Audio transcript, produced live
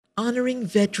Honoring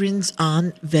Veterans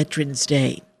on Veterans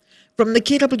Day. From the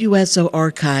KWSO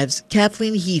Archives,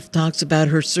 Kathleen Heath talks about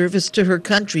her service to her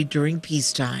country during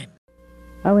peacetime.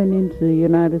 I went into the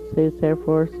United States Air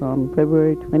Force on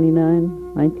February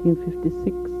 29,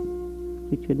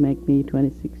 1956, which would make me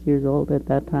 26 years old at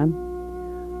that time.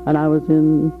 And I was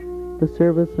in the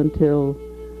service until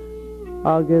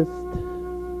August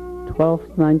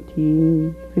 12,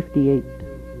 1958.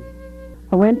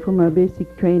 I went for my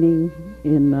basic training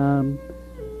in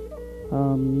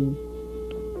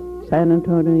San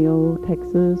Antonio,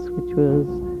 Texas, which was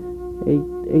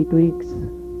eight weeks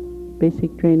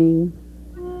basic training.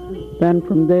 Then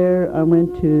from there I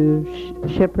went to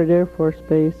Shepherd Air Force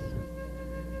Base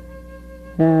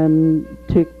and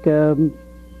took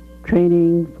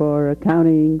training for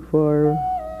accounting for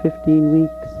 15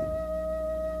 weeks.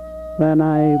 Then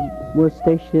I was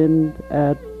stationed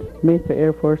at Mesa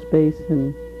Air Force Base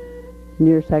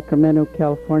near Sacramento,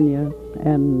 California,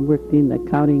 and worked in the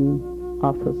accounting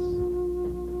office.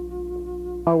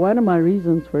 One of my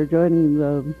reasons for joining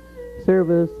the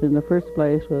service in the first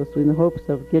place was in the hopes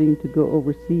of getting to go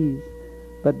overseas,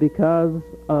 but because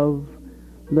of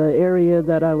the area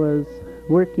that I was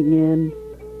working in,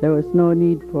 there was no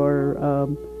need for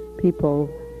people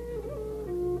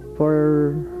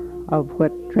of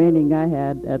what training I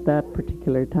had at that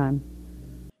particular time.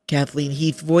 Kathleen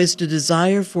Heath voiced a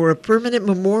desire for a permanent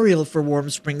memorial for Warm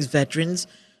Springs veterans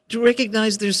to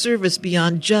recognize their service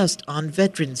beyond just on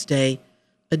Veterans Day,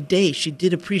 a day she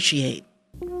did appreciate.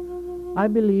 I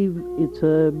believe it's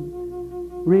a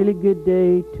really good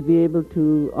day to be able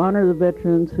to honor the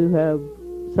veterans who have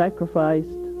sacrificed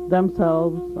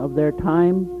themselves of their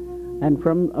time and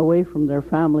away from their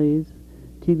families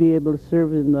to be able to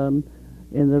serve in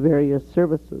the various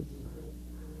services.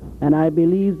 And I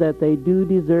believe that they do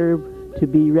deserve to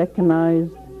be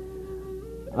recognized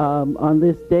on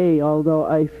this day, although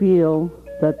I feel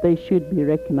that they should be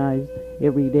recognized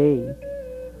every day.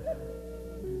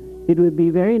 It would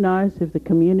be very nice if the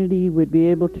community would be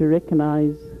able to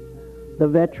recognize the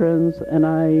veterans, and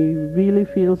I really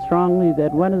feel strongly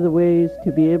that one of the ways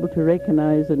to be able to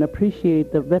recognize and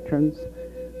appreciate the veterans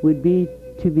would be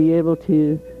to be able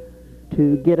to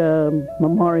get a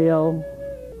memorial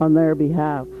on their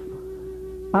behalf.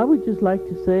 I would just like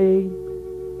to say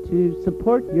to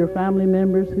support your family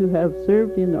members who have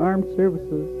served in the armed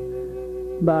services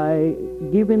by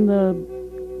giving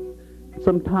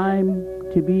some time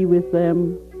to be with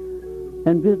them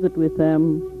and visit with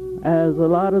them, as a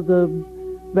lot of the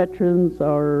veterans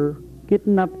are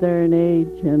getting up there in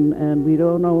age and we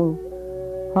don't know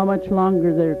how much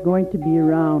longer they're going to be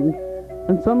around.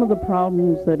 And some of the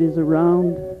problems that is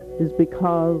around is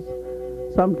because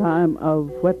sometime of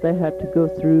what they had to go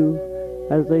through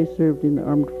as they served in the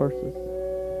armed forces.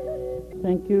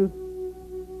 Thank you.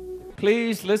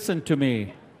 Please listen to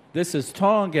me. This is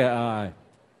Tonga.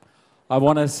 I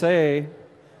want to say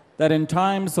that in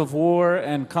times of war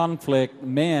and conflict,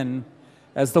 men,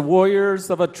 as the warriors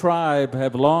of a tribe,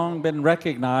 have long been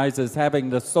recognized as having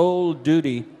the sole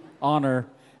duty, honor,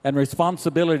 and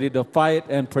responsibility to fight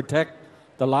and protect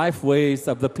the lifeways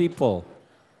of the people.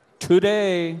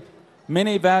 Today,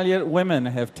 many valiant women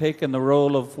have taken the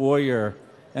role of warrior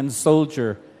and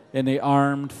soldier in the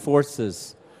armed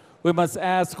forces. We must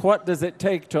ask, what does it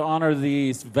take to honor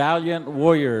these valiant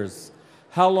warriors?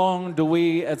 How long do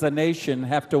we as a nation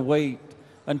have to wait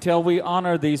until we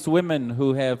honor these women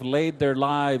who have laid their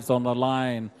lives on the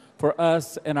line for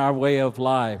us and our way of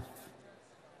life?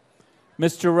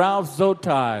 Mr. Ralph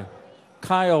Zotai,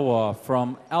 Kiowa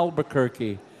from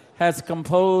Albuquerque, has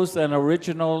composed an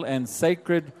original and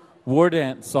sacred war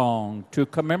dance song to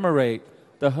commemorate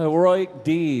the heroic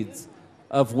deeds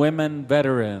of women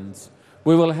veterans.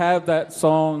 We will have that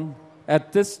song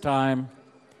at this time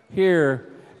here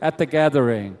at the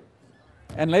gathering.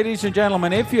 And ladies and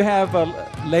gentlemen, if you have a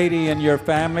lady in your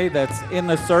family that's in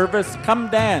the service, come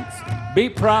dance. Be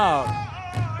proud.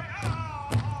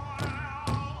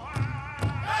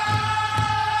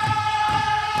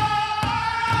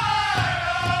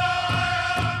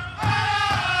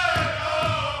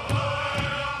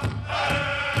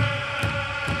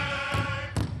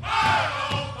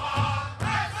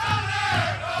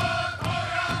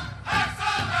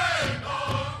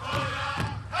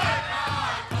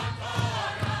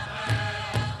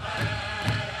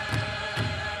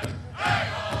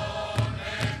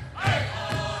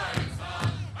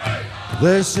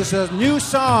 This is a new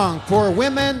song for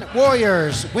women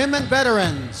warriors, women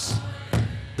veterans.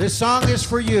 This song is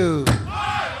for you.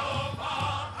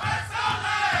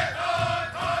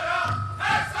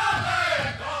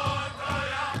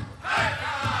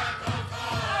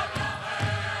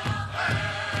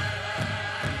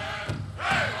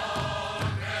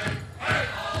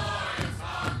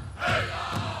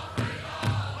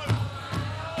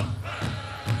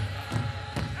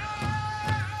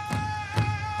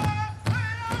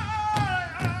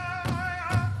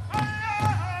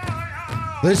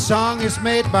 This song is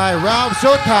made by Ralph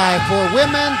Zotai for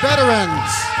women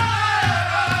veterans.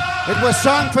 It was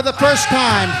sung for the first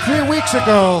time 3 weeks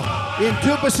ago in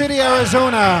Tuba City,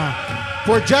 Arizona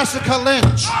for Jessica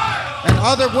Lynch and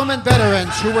other women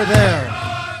veterans who were there.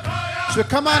 So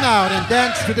come on out and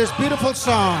dance to this beautiful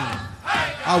song,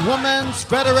 a woman's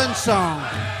veteran song.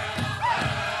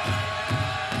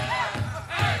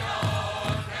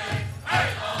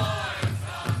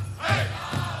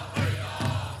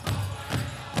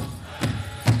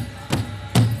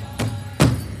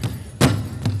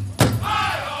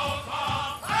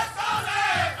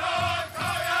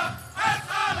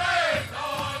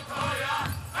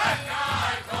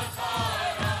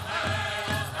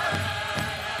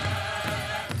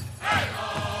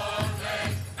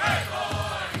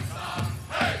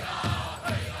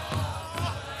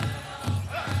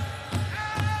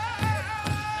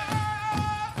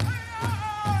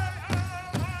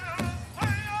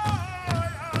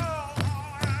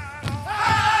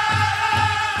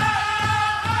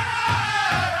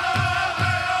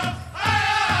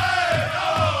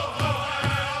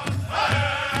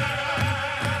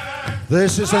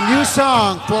 This is a new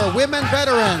song for women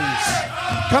veterans.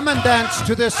 Come and dance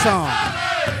to this song.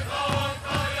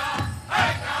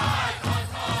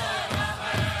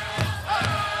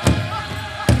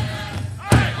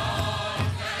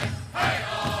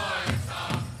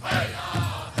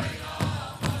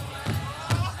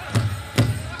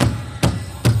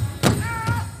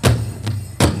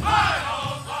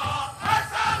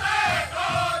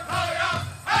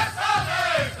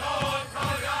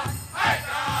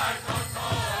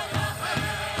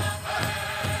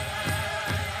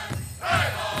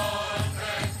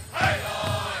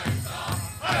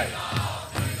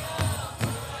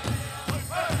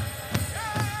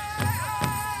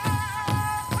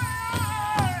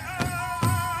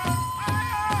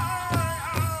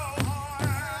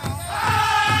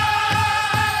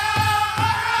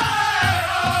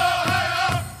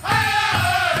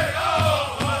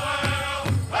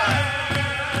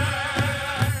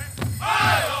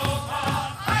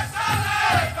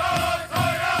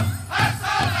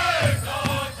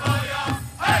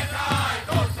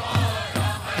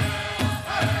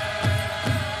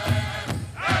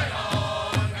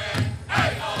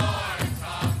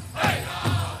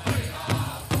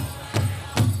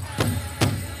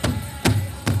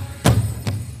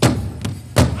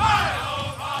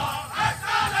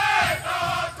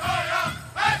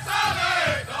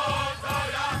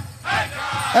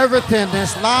 Everything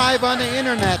is live on the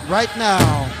internet right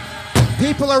now.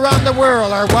 People around the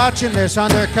world are watching this on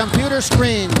their computer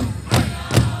screen.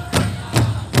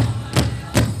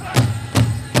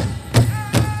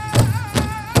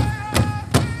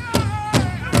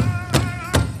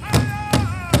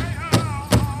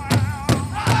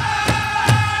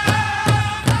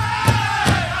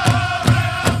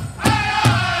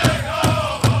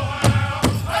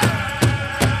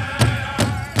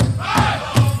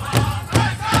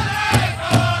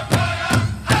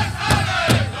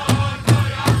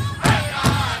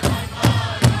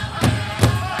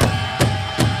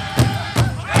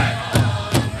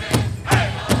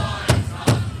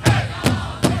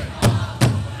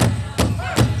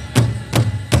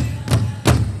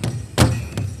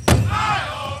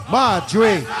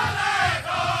 Marjorie.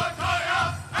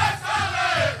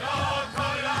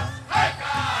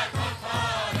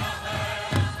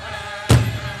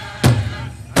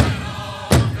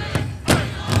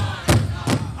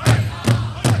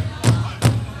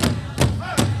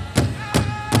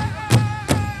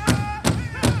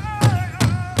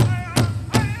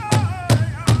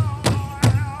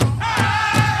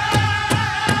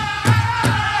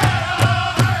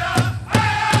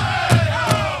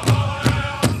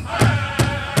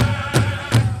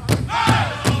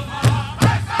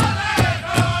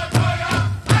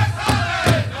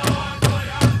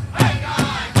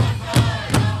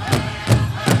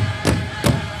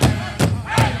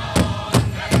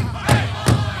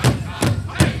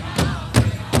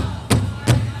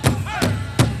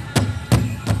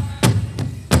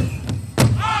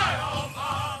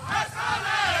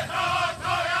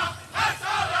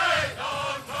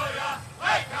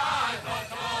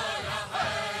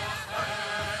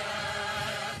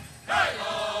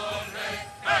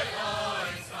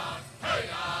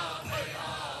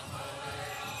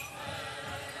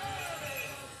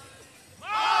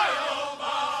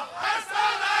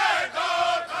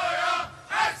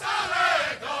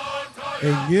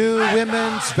 A new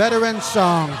women's veteran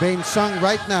song being sung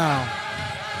right now.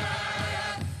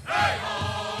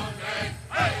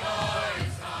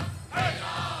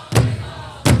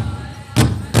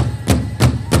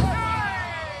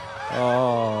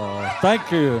 Oh.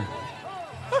 Thank you.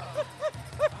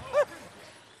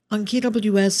 On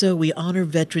KWSO, we honor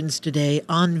veterans today.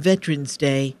 On Veterans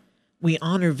Day, we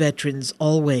honor veterans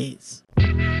always.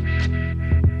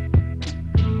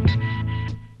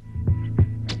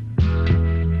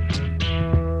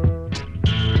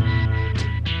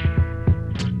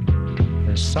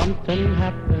 There's something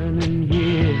happening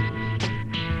here.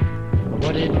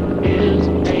 What it is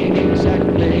ain't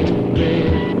exactly clear.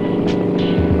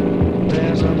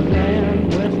 There's a man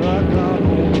with a gun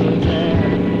over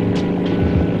there,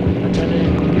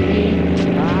 telling me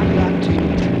I got to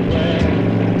beware.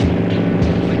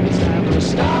 It's time to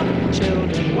stop,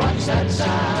 children, what's that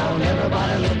sound?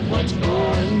 Everybody look what's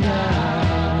going down.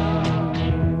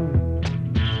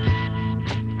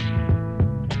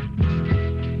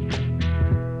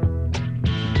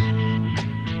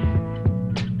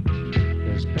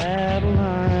 There's battle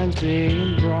lines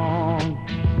being drawn,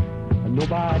 and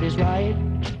nobody's right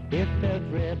if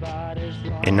everybody's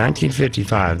wrong. In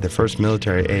 1955, the first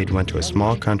military aid went to a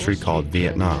small country called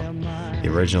Vietnam. The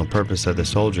original purpose of the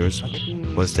soldiers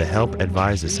was to help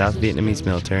advise the South Vietnamese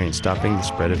military in stopping the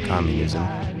spread of communism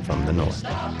from the north.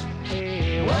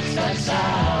 Hey, what's that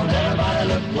sound? Everybody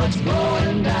look what's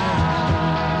going down.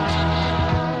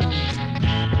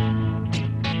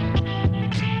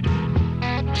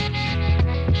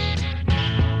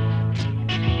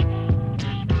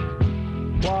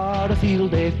 What a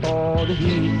field day for the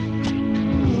heat.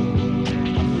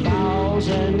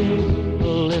 1,000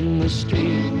 people in the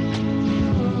street,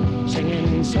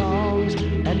 singing songs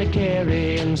and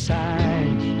carrying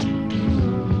signs,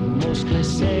 mostly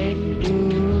say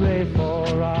hooray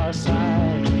for our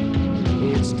side.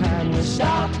 It's time to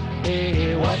stop.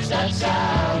 Hey, what's that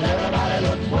sound? Everybody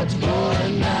look what's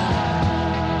going down.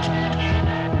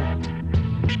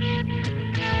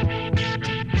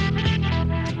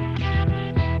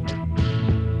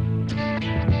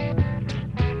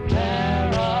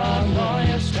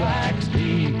 Paranoia strikes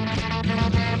deep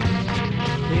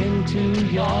into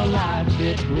your life,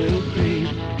 it will creep.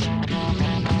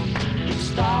 It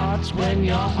starts when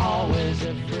you're always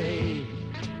afraid.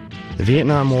 The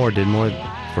Vietnam War did more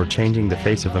for changing the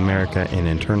face of America in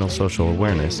internal social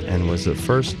awareness and was the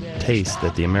first taste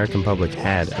that the American public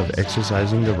had of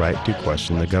exercising the right to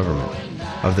question the government.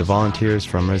 Of the volunteers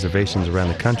from reservations around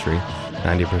the country,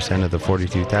 90% of the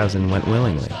 42,000 went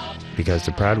willingly, because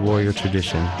the proud warrior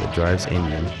tradition that drives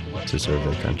Indians to serve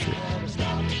their country.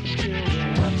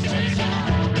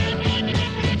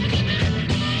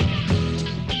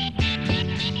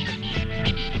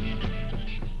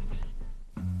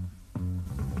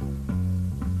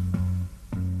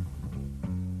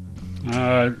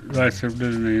 I served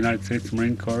in the United States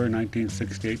Marine Corps in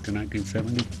 1968 to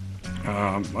 1970.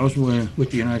 I was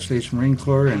with the United States Marine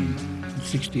Corps in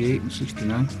 68 and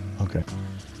 69. Okay.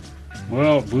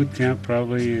 Well, boot camp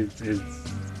probably is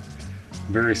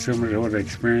very similar to what I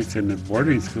experienced in the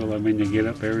boarding school. I mean, you get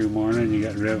up every morning, you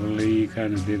got reveille, you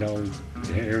kind of did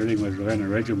everything was kind of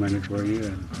regimented for you,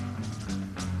 and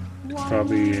it's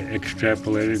probably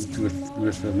extrapolated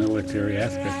with the military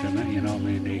aspect in it. You know, I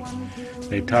mean,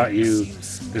 they taught you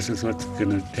this is what's going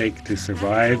to take to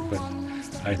survive, but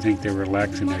I think they were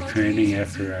lax in their training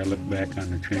after I look back on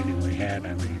the training we had.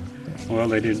 I mean, well,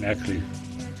 they didn't actually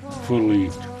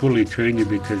fully train you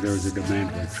because there was a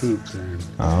demand for troops. And,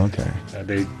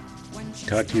 they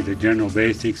taught you the general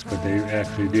basics, but they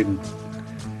actually didn't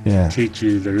teach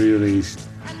you the really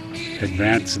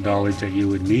advanced knowledge that you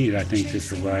would need, I think, to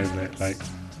survive that. Like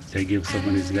they give some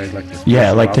of these guys like this,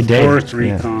 like today, Force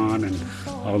Recon and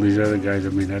all these other guys. I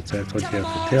mean, that's what you have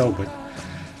to tell. But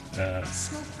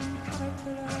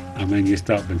I mean, you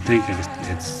stop and think, and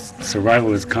it's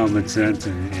survival is common sense,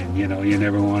 and you know, you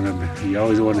never want to. You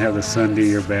always want to have the sun to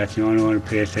your back. You only want to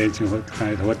pay attention to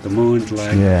what the moon's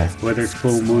like, whether it's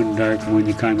full moon, dark moon.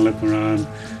 You kind of look around,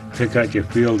 pick out your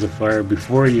fields of fire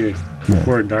before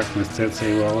darkness sets.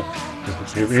 Say, well,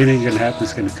 if anything's going to happen,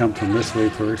 it's going to come from this way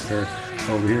first or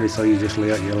over here. So you just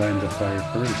lay out your lines of fire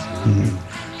first. You know?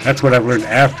 That's what I've learned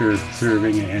after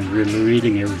serving and really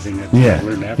reading everything that I've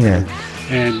learned after.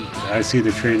 And I see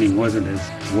the training wasn't as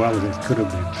well as it could have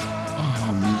been.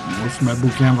 Most of my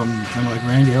boot camp, I'm kind of like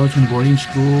Randy. I was in boarding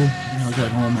school. I was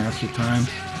at home half the time.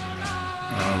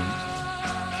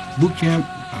 Boot camp,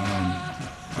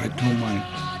 I told my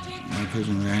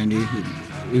cousin Randy,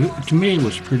 to me it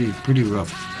was pretty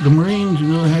rough. The Marines, you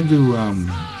know, had to,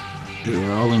 they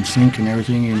were all in sync and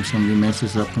everything, and somebody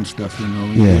messes up and stuff, you know,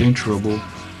 you get in trouble.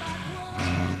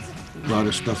 A lot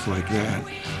of stuff like that.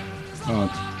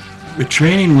 The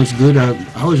training was good.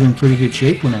 I was in pretty good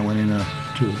shape when I went into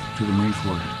the Marine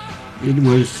Corps. It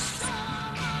was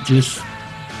just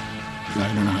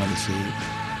I don't know how to say it.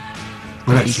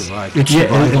 But I survived. It's Yeah,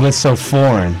 survival. it was so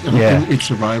foreign. Yeah. It's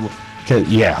survival.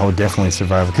 Yeah, oh, definitely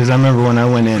survival. Because I remember when I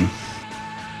went in.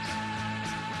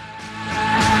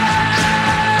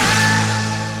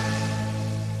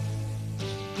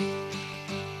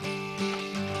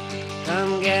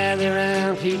 Come gather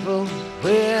round, people,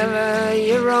 wherever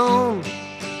you roam,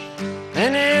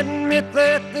 and admit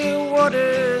that the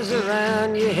waters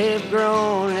around you have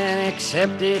grown, and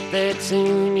accept it that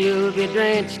soon you'll be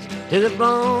drenched to the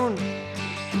bone.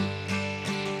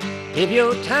 If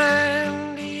your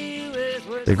time to you is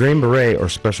worth The Green Beret, or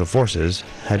Special Forces,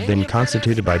 had been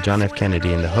constituted by John F.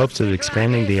 Kennedy in the hopes of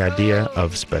expanding the idea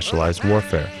of specialized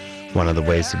warfare. One of the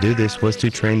ways to do this was to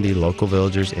train the local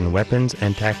villagers in weapons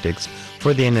and tactics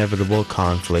for the inevitable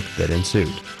conflict that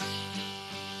ensued.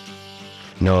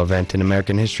 No event in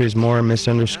American history is more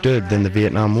misunderstood than the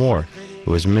Vietnam War. It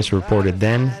was misreported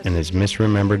then and is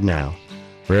misremembered now.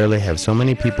 Rarely have so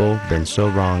many people been so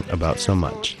wrong about so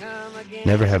much.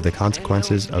 Never have the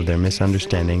consequences of their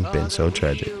misunderstanding been so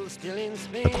tragic.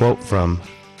 A quote from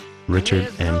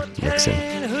Richard M. Nixon.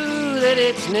 Who that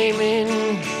it's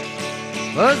naming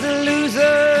was the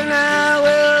loser, now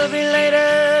will be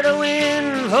later to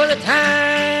win, for the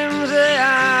times they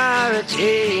are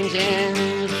a-changing.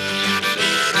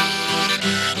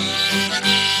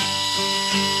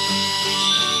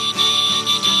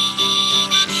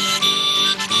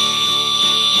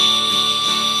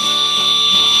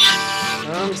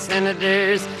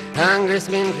 Senators,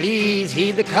 congressmen, please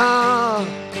heed the call.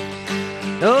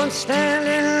 Don't stand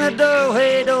in the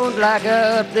doorway, don't block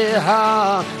up the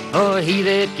hall, for he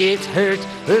that gets hurt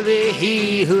will be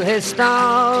he who has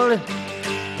stalled.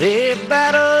 The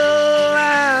battle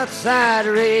outside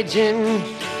raging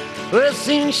will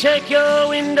soon shake your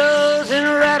windows and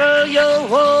rattle your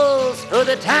walls, for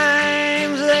the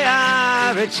times they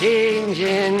are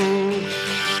a-changing.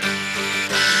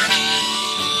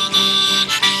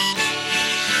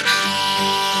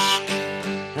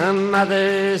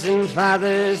 Mothers and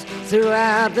fathers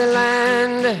throughout the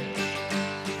land,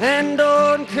 and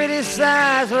don't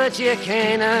criticize what you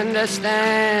can't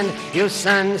understand. Your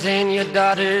sons and your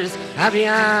daughters are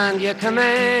beyond your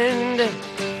command.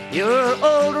 Your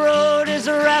old road is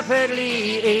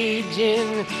rapidly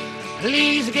aging.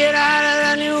 Please get out of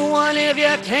the new one if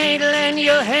you can't lend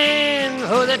your hand,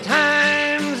 for the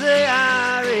times they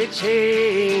are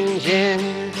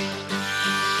a-changing.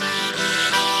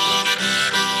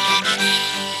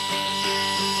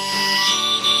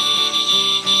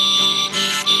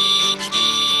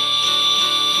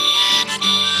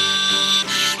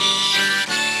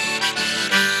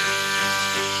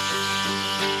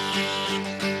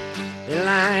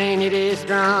 It is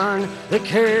drawn, the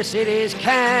curse it is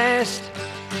cast.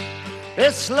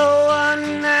 The slow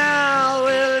one now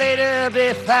will later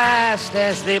be fast,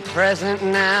 as the present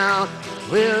now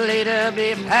will later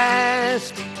be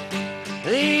past.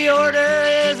 The order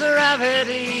is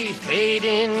rapidly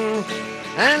fading,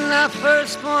 and the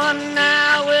first one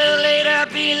now will later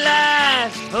be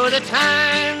last, for the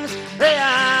times they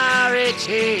are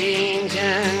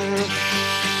a-changing.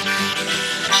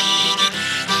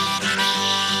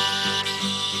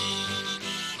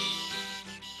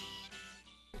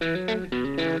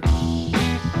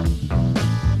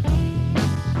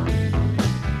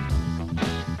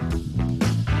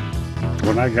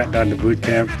 When I got down to boot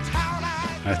camp,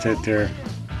 I sat there,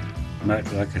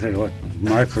 like I said, what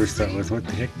my first thought was, what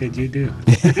the heck did you do?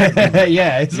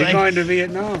 Yeah, it's You're like going to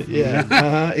Vietnam.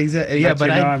 Yeah, exactly. Yeah,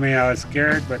 but I mean, I was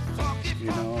scared, but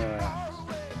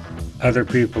other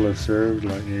people have served,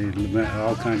 like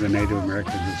all kinds of Native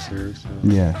Americans have served. So.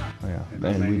 Yeah, and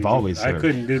I mean, we've always served. I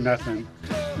couldn't do nothing.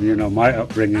 My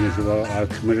upbringing is, well, I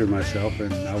committed myself,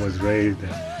 and I was raised.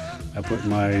 I put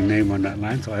my name on that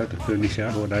line, so I have to finish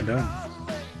out what I done.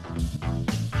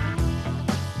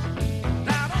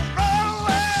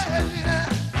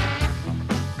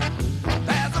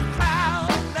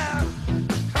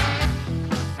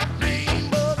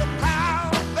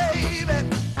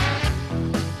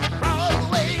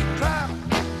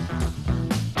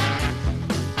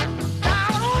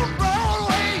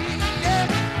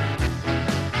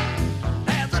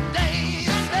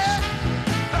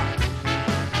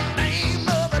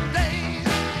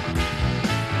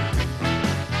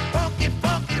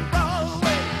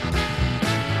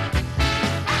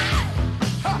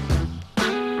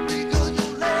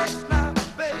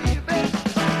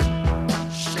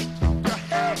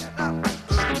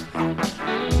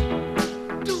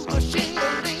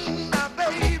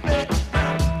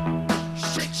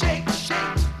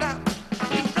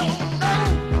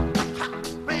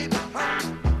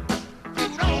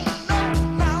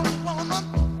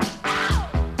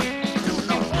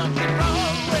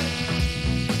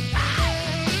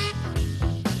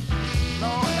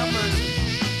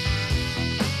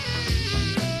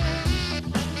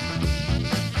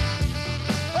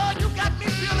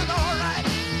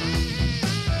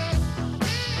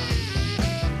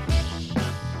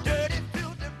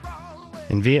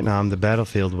 In Vietnam, the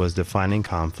battlefield was defining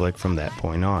conflict from that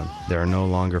point on. There are no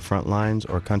longer front lines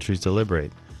or countries to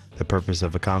liberate. The purpose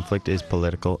of a conflict is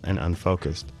political and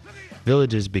unfocused.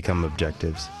 Villages become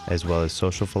objectives, as well as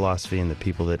social philosophy and the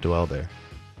people that dwell there.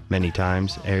 Many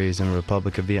times, areas in the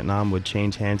Republic of Vietnam would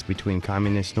change hands between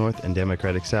Communist North and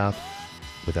Democratic South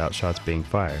without shots being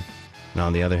fired. And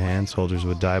on the other hand, soldiers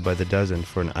would die by the dozen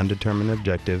for an undetermined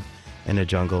objective in a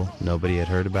jungle nobody had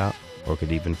heard about or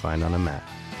could even find on a map.